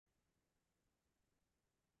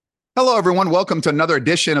Hello, everyone. Welcome to another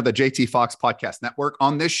edition of the JT Fox Podcast Network.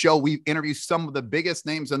 On this show, we interview some of the biggest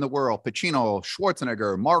names in the world: Pacino,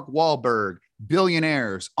 Schwarzenegger, Mark Wahlberg,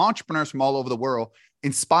 billionaires, entrepreneurs from all over the world,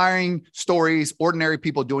 inspiring stories, ordinary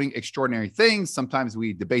people doing extraordinary things. Sometimes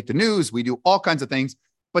we debate the news, we do all kinds of things.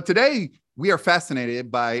 But today, we are fascinated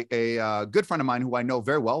by a good friend of mine who I know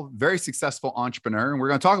very well, very successful entrepreneur. And we're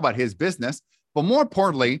going to talk about his business. But more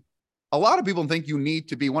importantly, a lot of people think you need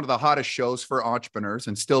to be one of the hottest shows for entrepreneurs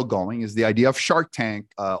and still going is the idea of Shark Tank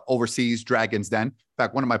overseas, Dragon's Den. In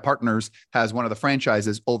fact, one of my partners has one of the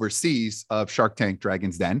franchises overseas of Shark Tank,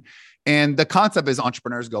 Dragon's Den. And the concept is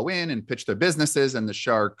entrepreneurs go in and pitch their businesses and the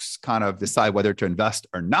sharks kind of decide whether to invest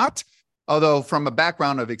or not. Although from a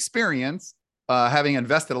background of experience, having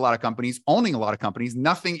invested a lot of companies, owning a lot of companies,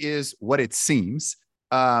 nothing is what it seems.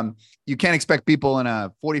 You can't expect people in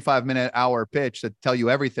a 45-minute hour pitch to tell you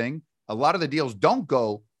everything. A lot of the deals don't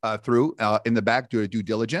go through in the back due to due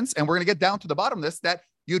diligence. And we're going to get down to the bottom of this, that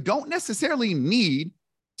you don't necessarily need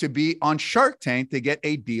to be on Shark Tank to get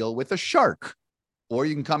a deal with a shark, or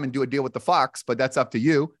you can come and do a deal with the fox, but that's up to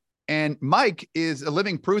you. And Mike is a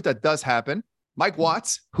living proof that does happen. Mike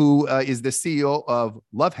Watts, who is the CEO of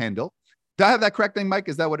Love Handle. Do I have that correct thing, Mike?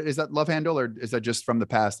 Is that Love Handle, or is that just from the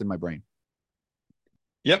past in my brain?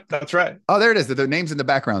 Yep, that's right. Oh, there it is. The name's in the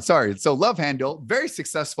background. Sorry. So Love Handle, very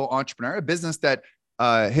successful entrepreneur, a business that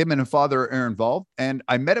him and his father are involved. And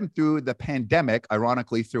I met him through the pandemic,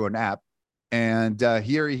 ironically, through an app. And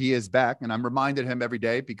here he is back. And I'm reminded him every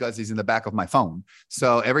day because he's in the back of my phone.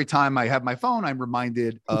 So every time I have my phone, I'm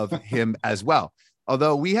reminded of him as well.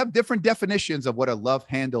 Although we have different definitions of what a love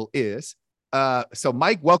handle is. So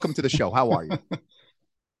Mike, welcome to the show. How are you?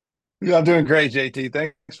 Yeah, I'm doing great, JT.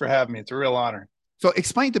 Thanks for having me. It's a real honor. So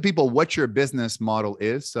explain to people what your business model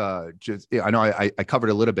is. I know I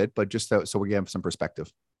covered a little bit, but just so we have some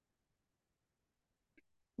perspective.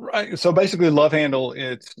 Right. So basically, Love Handle,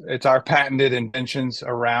 it's our patented inventions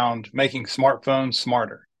around making smartphones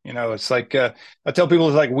smarter. It's like I tell people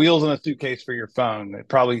it's like wheels in a suitcase for your phone. It's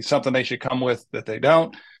probably something they should come with that they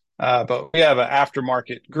don't. But we have an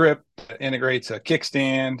aftermarket grip that integrates a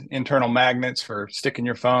kickstand, internal magnets for sticking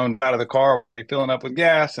your phone out of the car while you're filling up with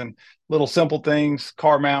gas, and little simple things,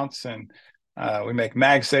 car mounts, and we make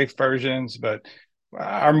MagSafe versions. But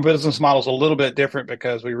our business model is a little bit different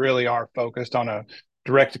because we really are focused on a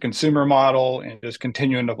direct to consumer model and just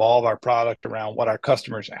continuing to evolve our product around what our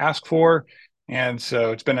customers ask for. And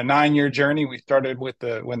so it's been a 9-year journey. We started with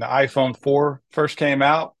when the iPhone 4 first came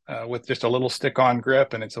out with just a little stick-on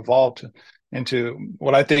grip, and it's evolved into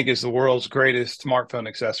what I think is the world's greatest smartphone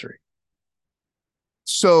accessory.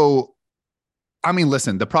 So, I mean,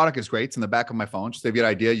 listen, the product is great. It's in the back of my phone. Just to give you an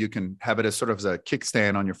idea, you can have it as sort of as a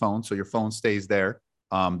kickstand on your phone, so your phone stays there.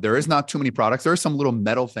 There is not too many products. There are some little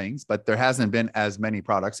metal things, but there hasn't been as many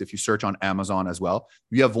products. If you search on Amazon as well,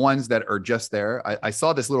 you have ones that are just there. I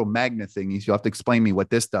saw this little magnet thing. You have to explain me what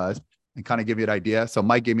this does and kind of give you an idea. So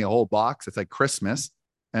Mike gave me a whole box. It's like Christmas.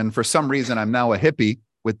 And for some reason, I'm now a hippie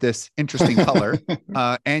with this interesting color.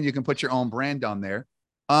 And you can put your own brand on there.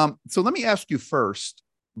 So let me ask you first,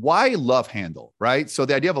 why Love Handle, right? So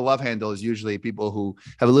the idea of a love handle is usually people who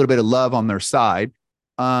have a little bit of love on their side.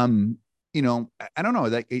 I don't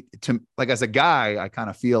know, like as a guy, I kind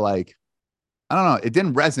of feel like, I don't know, it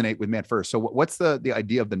didn't resonate with me at first. So what's the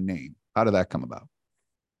idea of the name? How did that come about?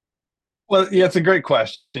 Well, yeah, it's a great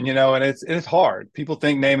question, and it's hard. People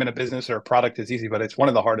think naming a business or a product is easy, but it's one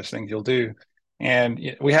of the hardest things you'll do. And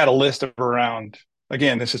we had a list of around,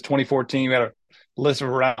 again, this is 2014. We had a list of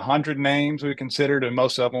around 100 names we considered, and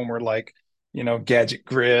most of them were like, gadget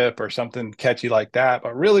grip or something catchy like that.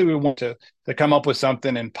 But really, we want to come up with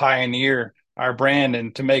something and pioneer our brand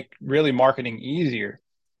and to make really marketing easier.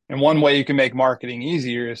 And one way you can make marketing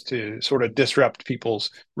easier is to sort of disrupt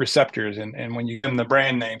people's receptors. And when you give them the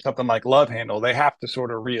brand name, something like Love Handle, they have to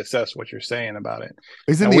sort of reassess what you're saying about it.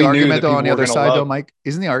 Isn't And the we knew argument that though people on the were other going to side though, love. Mike?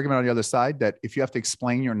 Isn't the argument on the other side that if you have to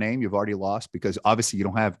explain your name, you've already lost because obviously you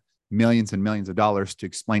don't have millions and millions of dollars to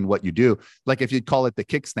explain what you do. Like if you call it the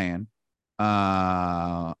kickstand,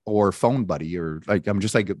 or phone buddy, or like, I'm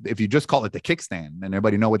just like, if you just call it the kickstand and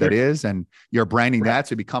everybody know what that is and you're branding Right. that,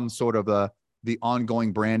 so it becomes sort of the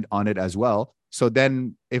ongoing brand on it as well. So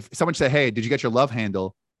then if someone say, hey, did you get your love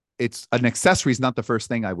handle? It's an accessory is not the first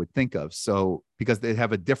thing I would think of. So because they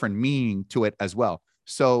have a different meaning to it as well.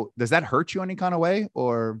 So does that hurt you any kind of way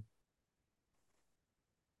or?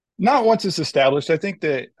 Not once it's established. I think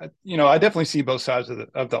that, I definitely see both sides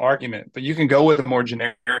of the argument, but you can go with a more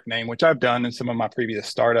generic name, which I've done in some of my previous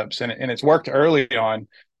startups, and it's worked early on.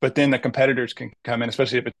 but then the competitors can come in,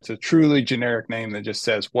 especially if it's a truly generic name that just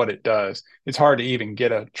says what it does. It's hard to even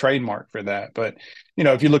get a trademark for that. But,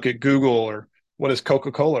 if you look at Google, or what does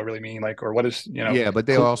Coca-Cola really mean? Like, or what is, Yeah, but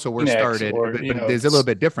they also were Kleenex, started, or, but there's a little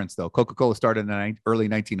bit difference though. Coca-Cola started in the early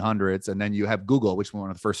 1900s, and then you have Google, which was one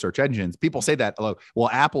of the first search engines. People say that, well,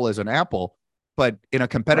 Apple is an Apple, but in a right.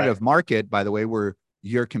 competitive market, by the way, where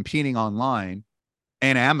you're competing online,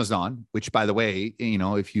 and Amazon, which by the way,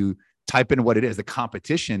 if you type in what it is, the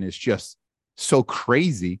competition is just so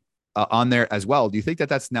crazy on there as well. Do you think that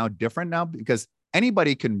that's now different now? Because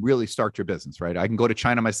anybody can really start your business, right? I can go to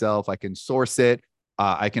China myself. I can source it.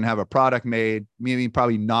 I can have a product made, maybe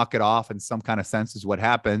probably knock it off in some kind of sense is what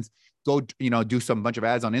happens. Go, do some bunch of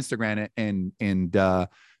ads on Instagram and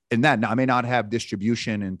that. Now, I may not have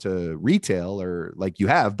distribution into retail or like you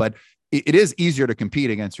have, but it is easier to compete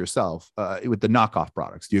against yourself with the knockoff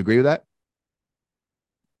products. Do you agree with that?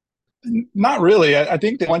 Not really. I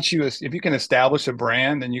think that if you can establish a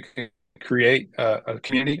brand, then you can create a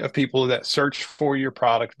community of people that search for your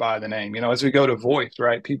product by the name. As we go to voice,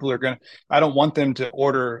 right? I don't want them to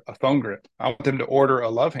order a phone grip. I want them to order a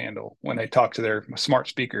love handle when they talk to their smart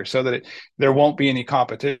speaker, so that there won't be any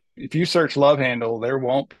competition. If you search love handle, there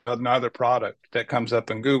won't be another product that comes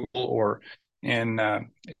up in Google or in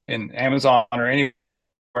Amazon or any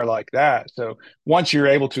or like that. So once you're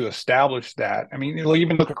able to establish that, I mean, you'll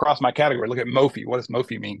even look across my category. Look at Mophie. What does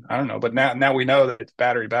Mophie mean? I don't know, but now we know that it's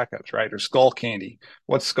battery backups, right? Or Skull Candy.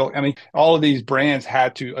 What's Skull? I mean, all of these brands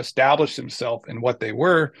had to establish themselves in what they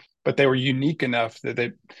were, but they were unique enough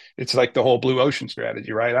that it's like the whole blue ocean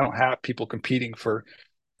strategy, right? I don't have people competing for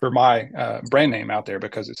my brand name out there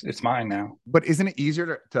because it's mine now. But isn't it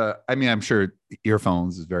easier I mean, I'm sure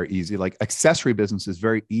earphones is very easy. Like accessory business is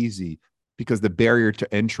very easy because the barrier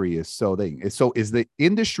to entry is so is the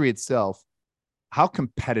industry itself, how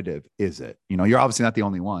competitive is it? You're obviously not the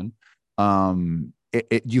only one.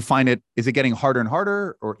 Do you find is it getting harder and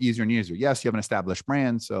harder or easier and easier? Yes, you have an established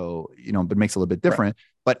brand, so, but it makes it a little bit different,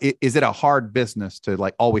 right. But is it a hard business to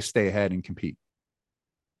like always stay ahead and compete?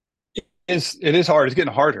 It is hard. It's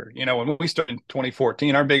getting harder. When we started in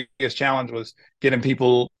 2014, our biggest challenge was getting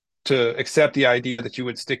people to accept the idea that you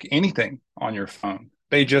would stick anything on your phone.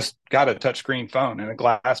 They just got a touchscreen phone and a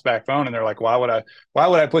glass back phone, and they're like, why would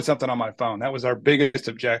I put something on my phone? That was our biggest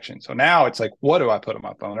objection. So now it's like, what do I put on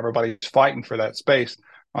my phone? Everybody's fighting for that space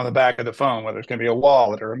on the back of the phone, whether it's going to be a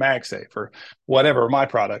wallet or a MagSafe or whatever, my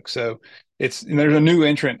product. So there's a new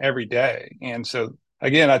entrant every day. And so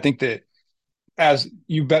again, I think that as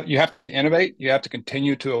you have to innovate, you have to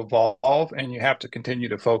continue to evolve, and you have to continue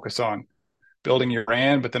to focus on building your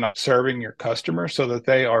brand, but then serving your customers so that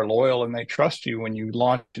they are loyal and they trust you when you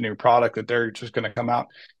launch a new product, that they're just going to come out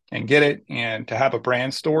and get it. And to have a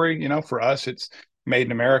brand story, for us, it's made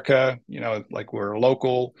in America, like we're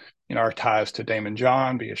local, our ties to Damon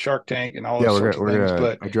John, be a Shark Tank and all Yeah, those we're sorts of we're things.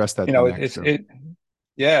 gonna But, address that the next show.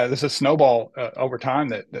 yeah, this is a snowball over time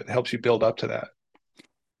that helps you build up to that.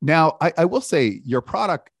 Now, I will say your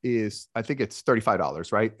product is, I think it's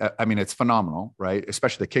 $35, right? I mean, it's phenomenal, right?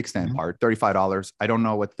 Especially the kickstand part, $35. I don't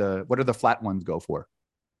know what do the flat ones go for?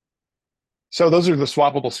 So those are the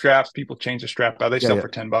swappable straps. People change the strap out. They sell Yeah. for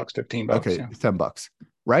 $10, $15. Okay, Yeah. it's $10,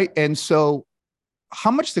 right? And so how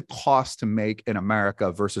much does it cost to make in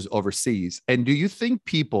America versus overseas? And do you think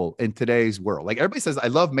people in today's world, like everybody says, I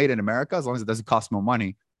love made in America as long as it doesn't cost no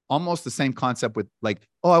money, almost the same concept with like,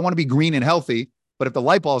 oh, I want to be green and healthy, but if the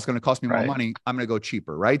light bulb is going to cost me more money, I'm going to go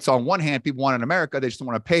cheaper, right? So on one hand, people want in America, they just don't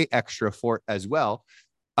want to pay extra for it as well.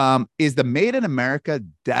 Is the made in America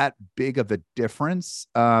that big of a difference?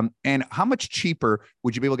 And how much cheaper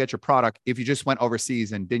would you be able to get your product if you just went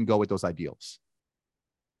overseas and didn't go with those ideals?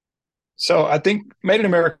 So I think made in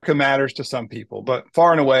America matters to some people, but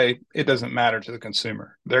far and away, it doesn't matter to the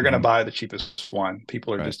consumer. They're going to buy the cheapest one.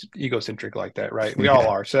 People are just egocentric like that, right? We all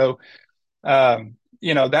are. So,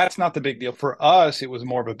 that's not the big deal. For us, it was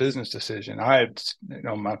more of a business decision. I had,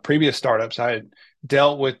 my previous startups, I had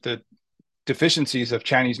dealt with the deficiencies of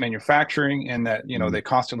Chinese manufacturing, and that, they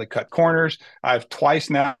constantly cut corners. I've twice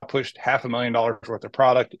now pushed $500,000 worth of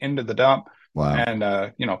product into the dump. Wow.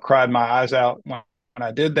 And, cried my eyes out when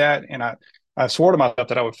I did that. And I swore to myself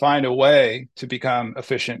that I would find a way to become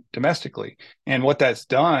efficient domestically. And what that's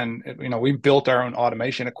done, we built our own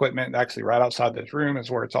automation equipment. Actually, right outside this room is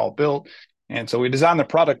where it's all built. And so we designed the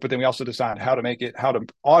product, but then we also designed how to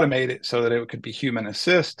automate it so that it could be human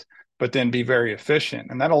assist, but then be very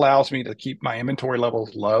efficient. And that allows me to keep my inventory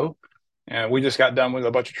levels low. And we just got done with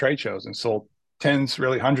a bunch of trade shows and sold tens,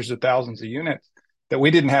 really hundreds of thousands of units that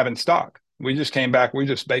we didn't have in stock. We just came back. We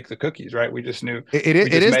just baked the cookies, right? We just knew we It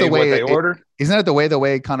just is the made what way they ordered. isn't that the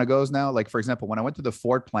way it kind of goes now? Like, for example, when I went to the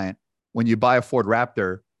Ford plant, when you buy a Ford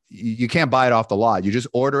Raptor, you can't buy it off the lot. You just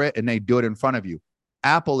order it and they do it in front of you.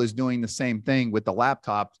 Apple is doing the same thing with the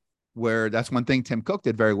laptops, where that's one thing Tim Cook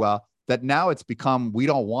did very well. That now it's become, we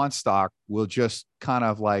don't want stock. We'll just kind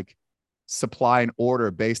of like supply and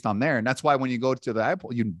order based on there. And that's why when you go to the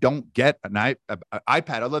Apple, you don't get an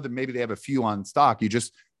iPad, other than maybe they have a few on stock. You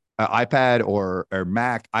just iPad or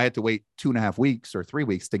Mac. I had to wait 2.5 weeks or 3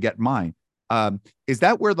 weeks to get mine. Is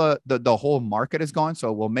that where the whole market is going?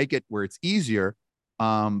 So we'll make it where it's easier,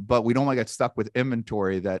 but we don't want to get stuck with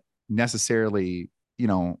inventory that necessarily,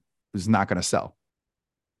 is not going to sell.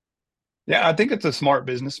 Yeah, I think it's a smart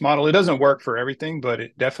business model. It doesn't work for everything, but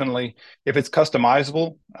it definitely, if it's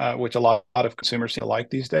customizable, which a lot of consumers seem to like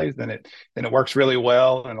these days, then it works really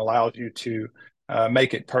well and allows you to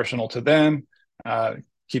make it personal to them.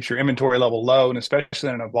 Keeps your inventory level low, and especially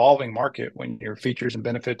in an evolving market when your features and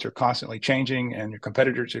benefits are constantly changing and your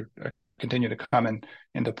competitors continue to come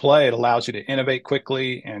into play, it allows you to innovate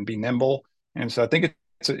quickly and be nimble. And so I think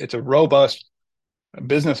it's a robust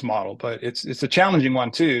business model, but it's a challenging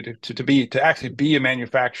one too to actually be a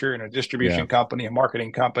manufacturer and a Yeah. distribution company, a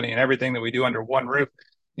marketing company, and everything that we do under one roof.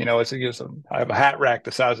 I have a hat rack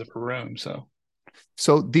the size of a room. So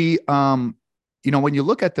when you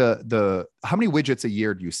look at the how many widgets a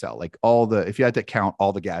year do you sell? Like if you had to count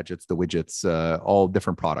all the gadgets, the widgets, all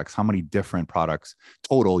different products, how many different products,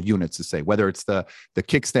 total units to say, whether it's the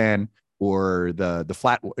kickstand or the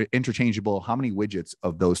flat interchangeable, how many widgets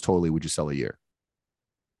of those totally would you sell a year?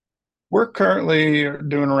 We're currently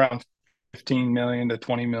doing around 15 million to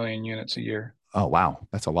 20 million units a year. Oh, wow.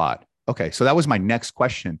 That's a lot. Okay. So that was my next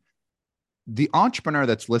question. The entrepreneur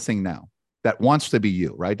that's listening now that wants to be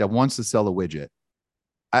you, right? That wants to sell a widget.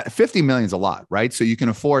 50 million is a lot, right? So you can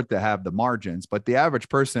afford to have the margins, but the average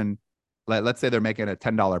person, let's say they're making a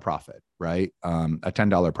 $10 profit, right? A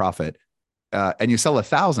 $10 profit, and you sell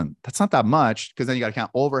 1,000. That's not that much, because then you got to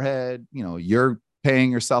count overhead. You're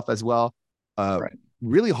paying yourself as well. Right.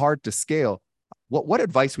 Really hard to scale. What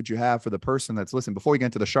advice would you have for the person that's listening before we get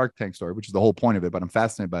into the Shark Tank story, which is the whole point of it? But I'm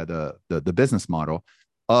fascinated by the business model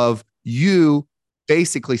of you,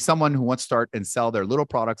 basically someone who wants to start and sell their little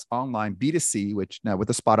products online, B2C, which now with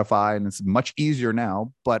the Spotify, and it's much easier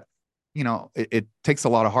now, but it takes a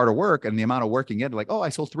lot of harder work, and the amount of working in, like, oh, I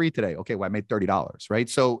sold 3 today. Okay, well, I made $30, right?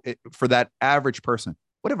 So for that average person,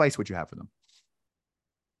 what advice would you have for them?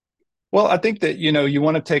 Well, I think that, you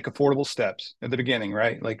want to take affordable steps at the beginning,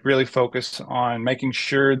 right? Like really focus on making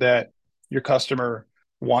sure that your customer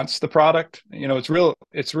wants the product.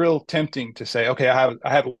 It's real tempting to say, okay, I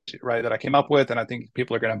have a widget, right, that I came up with, and I think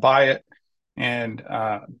people are going to buy it. And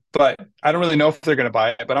but I don't really know if they're going to buy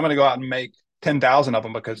it, but I'm going to go out and make 10,000 of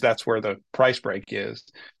them because that's where the price break is.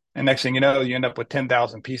 And next thing you know, you end up with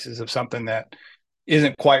 10,000 pieces of something that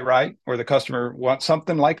isn't quite right, or the customer wants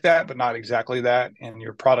something like that, but not exactly that, and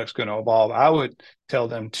your product's going to evolve. I would tell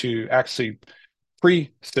them to actually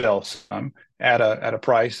pre-sell some at a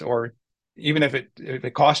price, or even if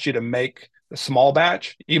it costs you to make a small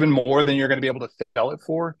batch, even more than you're going to be able to sell it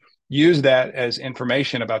for, use that as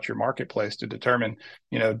information about your marketplace to determine,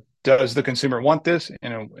 does the consumer want this?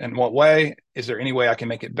 In what way? Is there any way I can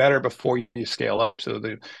make it better before you scale up? So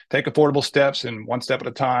take affordable steps and one step at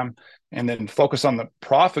a time, and then focus on the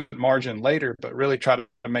profit margin later, but really try to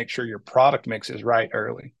make sure your product mix is right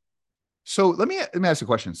early. So let me ask you a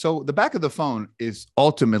question. So the back of the phone is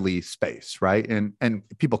ultimately space, right? And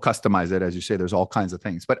people customize it, as you say. There's all kinds of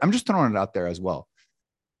things, but I'm just throwing it out there as well.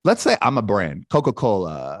 Let's say I'm a brand,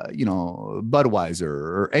 Coca-Cola, Budweiser,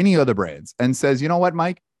 or any other brands, and says, you know what,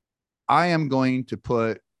 Mike, I am going to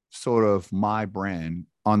put sort of my brand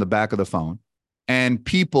on the back of the phone, and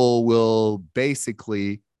people will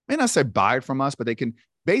basically, may not say buy it from us, but they can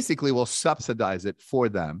basically will subsidize it for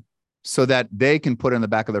them so that they can put it in the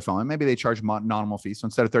back of their phone. And maybe they charge nominal fees. So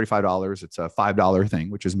instead of $35, it's a $5 thing,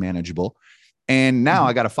 which is manageable. And now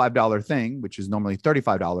I got a $5 thing, which is normally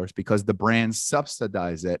 $35, because the brands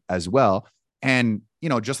subsidize it as well. And,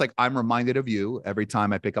 just like I'm reminded of you every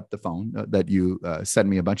time I pick up the phone, that you send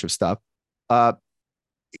me a bunch of stuff. And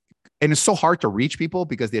it's so hard to reach people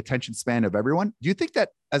because the attention span of everyone. Do you think that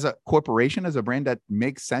as a corporation, as a brand, that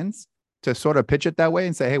makes sense to sort of pitch it that way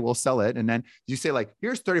and say, hey, we'll sell it? And then you say, like,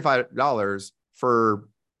 here's $35 for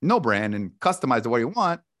no brand, and customize the way you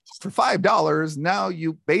want for $5. Now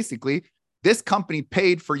you basically, this company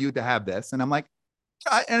paid for you to have this. And I'm like,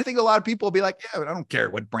 and I think a lot of people will be like, yeah, I don't care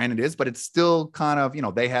what brand it is, but it's still kind of,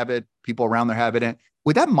 they have it, people around there have it. And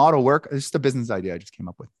would that model work? It's just a business idea I just came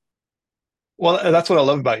up with. Well, that's what I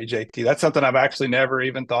love about you, JT. That's something I've actually never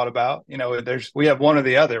even thought about. We have one or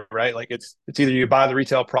the other, right? Like it's either you buy the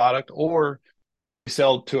retail product or you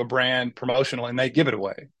sell to a brand promotional and they give it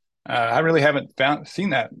away. I really haven't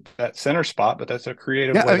seen that center spot, but that's a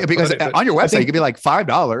creative Yeah, way I to mean, put because it. But on your I website, it think, could be like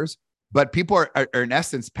 $5, but people are in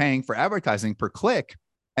essence paying for advertising per click.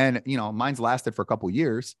 And mine's lasted for a couple of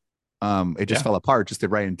years. It just yeah, fell apart just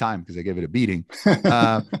right in time because I gave it a beating.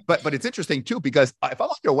 But it's interesting too, because if I'm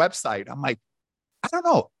on your website, I'm like, I don't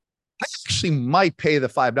know. I actually might pay the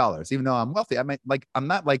 $5, even though I'm wealthy. I might like, I'm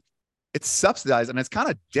not like, it's subsidized and it's kind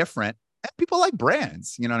of different. And people like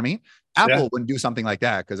brands, you know what I mean? yeah, Apple wouldn't do something like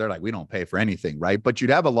that because they're like, we don't pay for anything, right? But you'd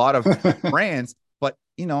have a lot of brands. But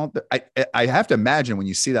I have to imagine when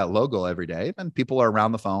you see that logo every day, then people are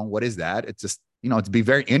around the phone. What is that? It's just, it's be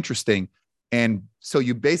very interesting. And so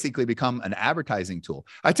you basically become an advertising tool.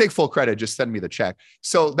 I take full credit. Just send me the check.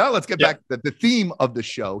 So now let's get yeah. back to the theme of the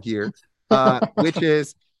show here, which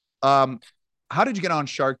is how did you get on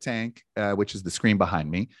Shark Tank, which is the screen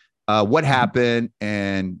behind me? What happened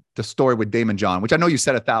and the story with Damon John, which I know you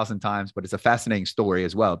said 1,000 times, but it's a fascinating story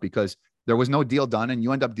as well because there was no deal done and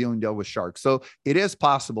you end up deal with sharks. So it is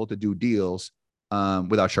possible to do deals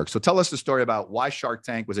without sharks. So tell us the story about why Shark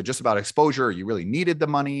Tank. Was it just about exposure? Or you really needed the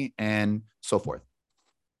money and so forth?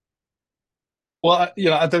 Well,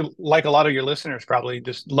 I think like a lot of your listeners probably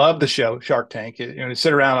just love the show Shark Tank.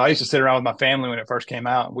 Sit around. I used to sit around with my family when it first came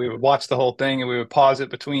out. We would watch the whole thing and we would pause it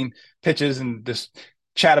between pitches and just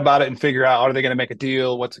chat about it and figure out, are they going to make a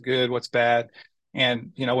deal? What's good? What's bad?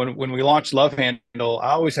 And when we launched Love Handle, I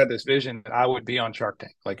always had this vision that I would be on Shark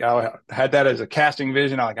Tank. Like I had that as a casting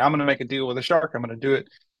vision. I'm going to make a deal with a shark. I'm going to do it.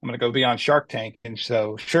 I'm going to go be on Shark Tank. And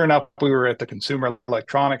so, sure enough, we were at the Consumer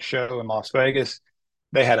Electronics Show in Las Vegas.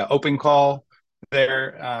 They had an open call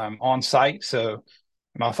there on site. So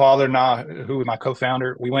my father and I, who was my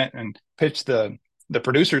co-founder, we went and pitched the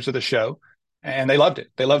producers of the show, and they loved it.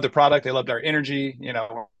 They loved the product. They loved our energy.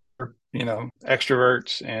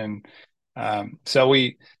 Extroverts, and so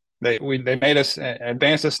they made us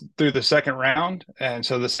advance us through the second round. And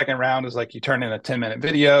so the second round is like you turn in a 10-minute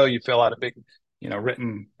video, you fill out a big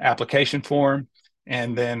written application form,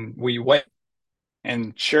 and then we wait.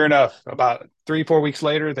 And sure enough, about 3-4 weeks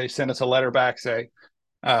later, they sent us a letter back say,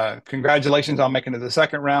 congratulations on making it to the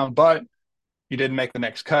second round, but you didn't make the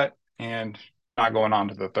next cut and not going on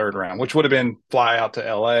to the third round, which would have been fly out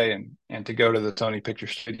to LA and to go to the Sony Picture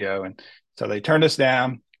Studio. And so they turned us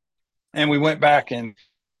down, and we went back and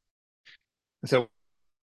so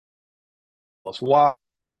why?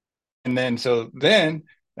 And then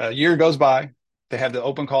a year goes by, they have the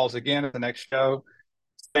open calls again at the next show.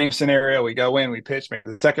 Same scenario. We go in, we pitch, maybe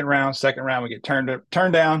the second round, we get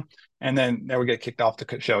turned down, and then we get kicked off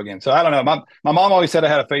the show again. So I don't know. My mom always said I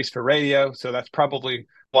had a face for radio, so that's probably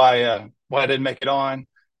why I didn't make it on.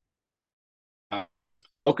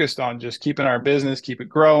 Focused on just keeping our business, keep it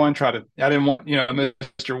growing. I didn't want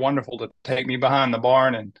Mr. Wonderful to take me behind the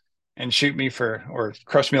barn and shoot me or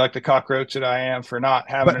crush me like the cockroach that I am for not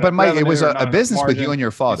having But enough Mike, it was revenue or a not enough business with you margin. and your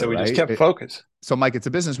And so father, we just right? kept focus. So Mike, it's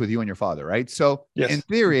a business with you and your father, right? So in Yes.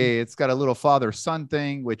 theory, it's got a little father-son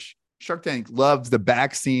thing, which Shark Tank loves the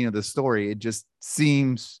back scene of the story. It just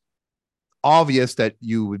seems obvious that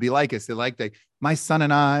you would be like us. They like my son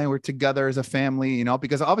and I were together as a family,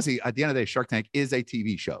 because obviously at the end of the day, Shark Tank is a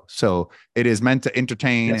TV show. So it is meant to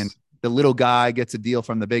entertain and Yes. the little guy gets a deal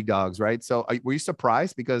from the big dogs, right? So were you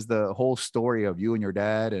surprised because the whole story of you and your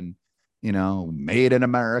dad and, made in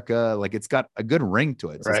America, like it's got a good ring to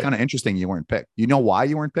it. So it's Right. kind of interesting you weren't picked. You know why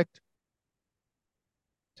you weren't picked?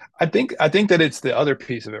 I think that it's the other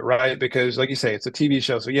piece of it, right? Because like you say, it's a TV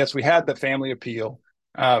show. So yes, we had the family appeal,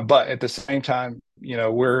 but at the same time,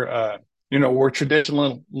 we're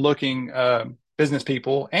traditional looking business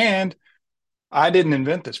people, and I didn't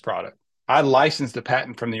invent this product. I licensed the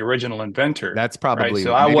patent from the original inventor, That's right? probably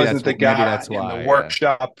So I wasn't the maybe guy that's in the why. Yeah.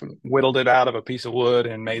 workshop whittled it out of a piece of wood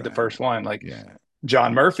and made the Right. first one. Like Yeah.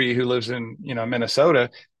 John Murphy, who lives in Minnesota,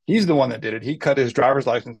 he's the one that did it. He cut his driver's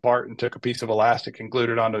license part and took a piece of elastic and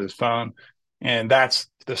glued it onto his phone, and that's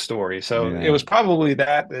the story. So it Yeah. was probably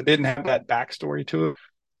that it didn't have that backstory to it.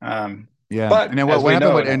 Um, Yeah. And but then what, as what we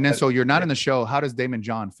happened know, with, and then so you're not yeah. in the show. How does Damon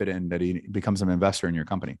John fit in that he becomes an investor in your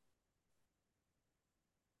company?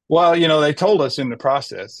 Well, they told us in the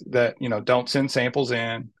process that don't send samples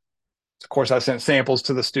in. Of course, I sent samples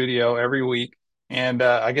to the studio every week, and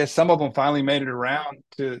I guess some of them finally made it around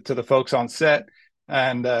to the folks on set,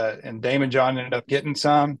 and Damon John ended up getting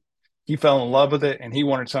some. he fell in love with it and he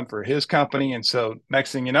wanted some for his company. And so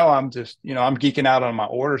next thing you know, I'm just, I'm geeking out on my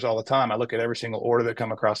orders all the time. I look at every single order that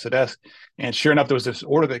come across the desk. And sure enough, there was this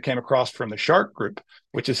order that came across from the Shark Group,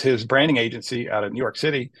 which is his branding agency out of New York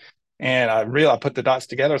City. And I put the dots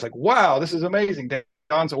together. I was like, wow, this is amazing.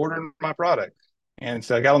 Don's ordering my product. And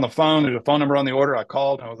so I got on the phone. There's a phone number on the order. I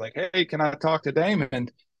called and I was like, hey, can I talk to Damon?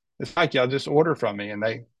 It's like, y'all just order from me. And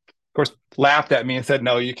they, of course, laughed at me and said,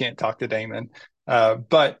 no, you can't talk to Damon.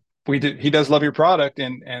 But he does love your product.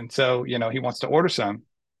 And so, he wants to order some.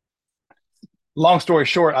 Long story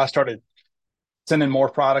short, I started sending more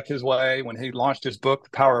product his way. When he launched his book,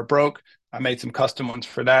 The Power of Broke, I made some custom ones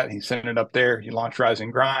for that. He sent it up there. He launched Rise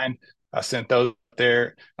and Grind. I sent those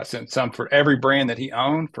there. I sent some for every brand that he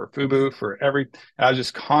owned, for FUBU, for every. I was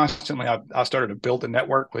just constantly. I started to build a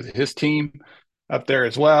network with his team up there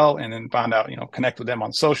as well, and then find out, connect with them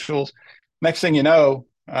on socials. Next thing you know,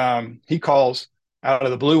 he calls out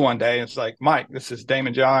of the blue one day. And it's like, Mike, this is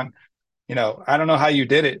Damon John. I don't know how you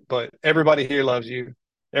did it, but everybody here loves you.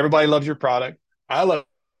 Everybody loves your product. I love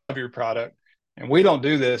your product. And we don't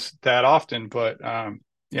do this that often, but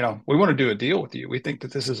we want to do a deal with you. We think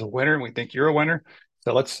that this is a winner and we think you're a winner.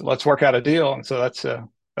 So let's work out a deal. And so that's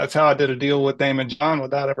how I did a deal with Damon John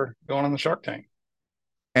without ever going on the Shark Tank.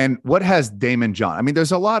 And what has Damon John? I mean,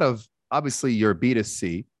 there's a lot of, obviously you're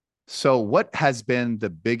B2C. So what has been the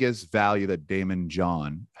biggest value that Damon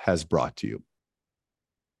John has brought to you?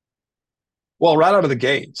 Well, right out of the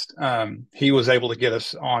gates, he was able to get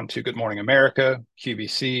us on to Good Morning America,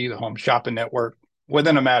 QVC, the Home Shopping Network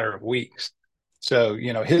within a matter of weeks. So,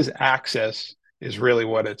 his access is really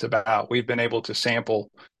what it's about. We've been able to sample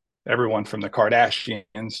everyone from the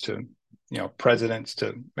Kardashians to, presidents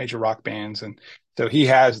to major rock bands. And so he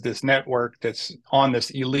has this network that's on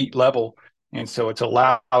this elite level. And so it's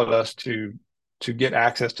allowed us to get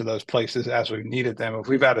access to those places as we've needed them. If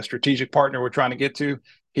we've had a strategic partner we're trying to get to,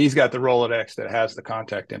 he's got the Rolodex that has the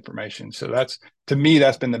contact information. So to me,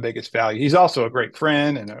 that's been the biggest value. He's also a great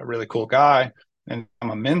friend and a really cool guy, and I'm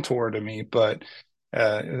a mentor to me. But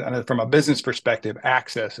from a business perspective,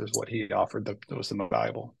 access is what he offered that was the most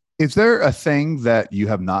valuable. Is there a thing that you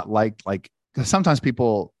have not liked? Like, sometimes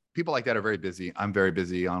people like that are very busy. I'm very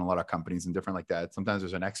busy on a lot of companies and different like that. Sometimes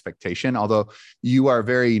there's an expectation, although you are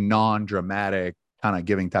very non-dramatic, kind of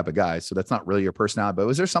giving type of guy. So that's not really your personality. But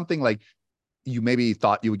was there something like you maybe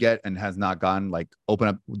thought you would get and has not gone, like open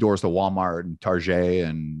up doors to Walmart and Target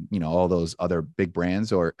and, all those other big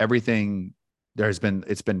brands, or everything it's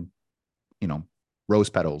been,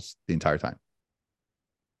 rose petals the entire time?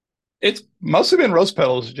 It's mostly been rose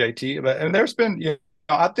petals, JT, and there's been,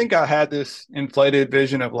 I think I had this inflated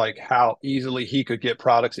vision of like how easily he could get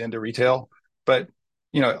products into retail. But,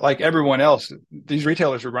 like everyone else, these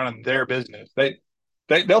retailers are running their business.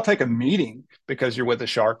 They'll take a meeting because you're with a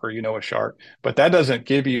shark or a shark, but that doesn't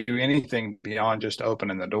give you anything beyond just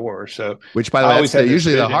opening the door. So, which, by the way, that's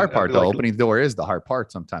usually the hard part. Though opening the door is the hard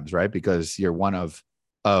part sometimes, right? Because you're one of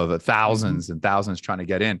thousands and thousands trying to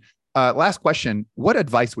get in. Last question. What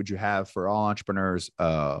advice would you have for all entrepreneurs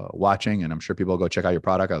watching? And I'm sure people will go check out your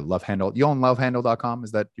product. Love Handle. You own lovehandle.com.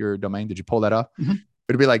 Is that your domain? Did you pull that up? Mm-hmm.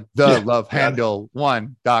 It'd be like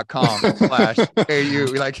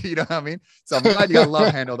lovehandle1.com/AU. Like, you know what I mean? So I'm glad you got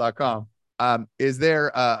lovehandle.com. Is there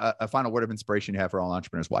a final word of inspiration you have for all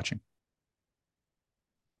entrepreneurs watching?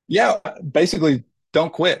 Yeah, basically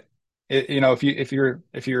don't quit. If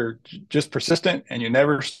you're just persistent and you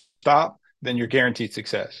never stop, then you're guaranteed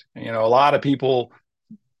success. A lot of people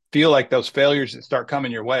feel like those failures that start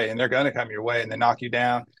coming your way, and they're going to come your way and they knock you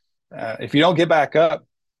down. If you don't get back up,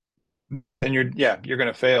 then you're going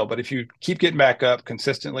to fail. But if you keep getting back up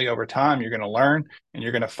consistently over time, you're going to learn and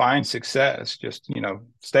you're going to find success. Just,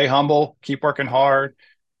 stay humble, keep working hard.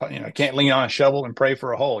 Can't lean on a shovel and pray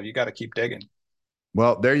for a hole. You got to keep digging.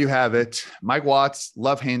 Well, there you have it. Mike Watts,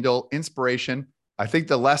 Love Handle, inspiration. I think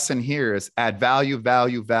the lesson here is add value,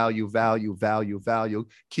 value, value, value, value, value.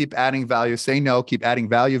 Keep adding value. Say no, keep adding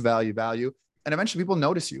value, value, value. And eventually people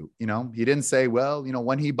notice you. He didn't say, well,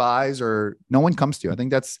 when he buys, or no one comes to you. I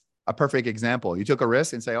think that's a perfect example. You took a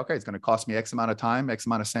risk and say, okay, it's going to cost me X amount of time, X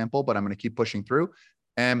amount of sample, but I'm going to keep pushing through.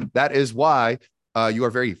 And that is why you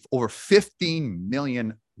are over 15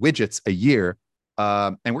 million widgets a year.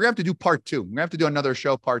 And we're going to have to do part 2. We're going to have to do another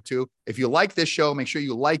show, part 2. If you like this show, make sure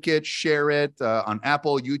you like it, share it on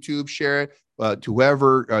Apple, YouTube, share it to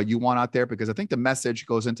whoever you want out there, because I think the message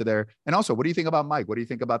goes into there. And also, what do you think about Mike? What do you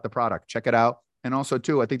think about the product? Check it out. And also,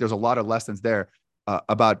 too, I think there's a lot of lessons there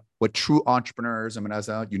about what true entrepreneurs,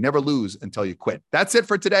 you never lose until you quit. That's it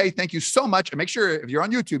for today. Thank you so much. And make sure if you're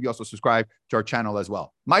on YouTube, you also subscribe to our channel as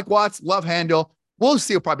well. Mike Watts, Love Handle. We'll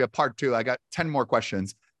see you probably a part 2. I got 10 more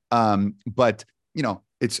questions. But you know,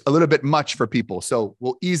 it's a little bit much for people. So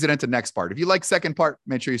we'll ease it into next part. If you like second part,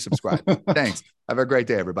 make sure you subscribe. Thanks. Have a great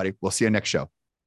day, everybody. We'll see you next show.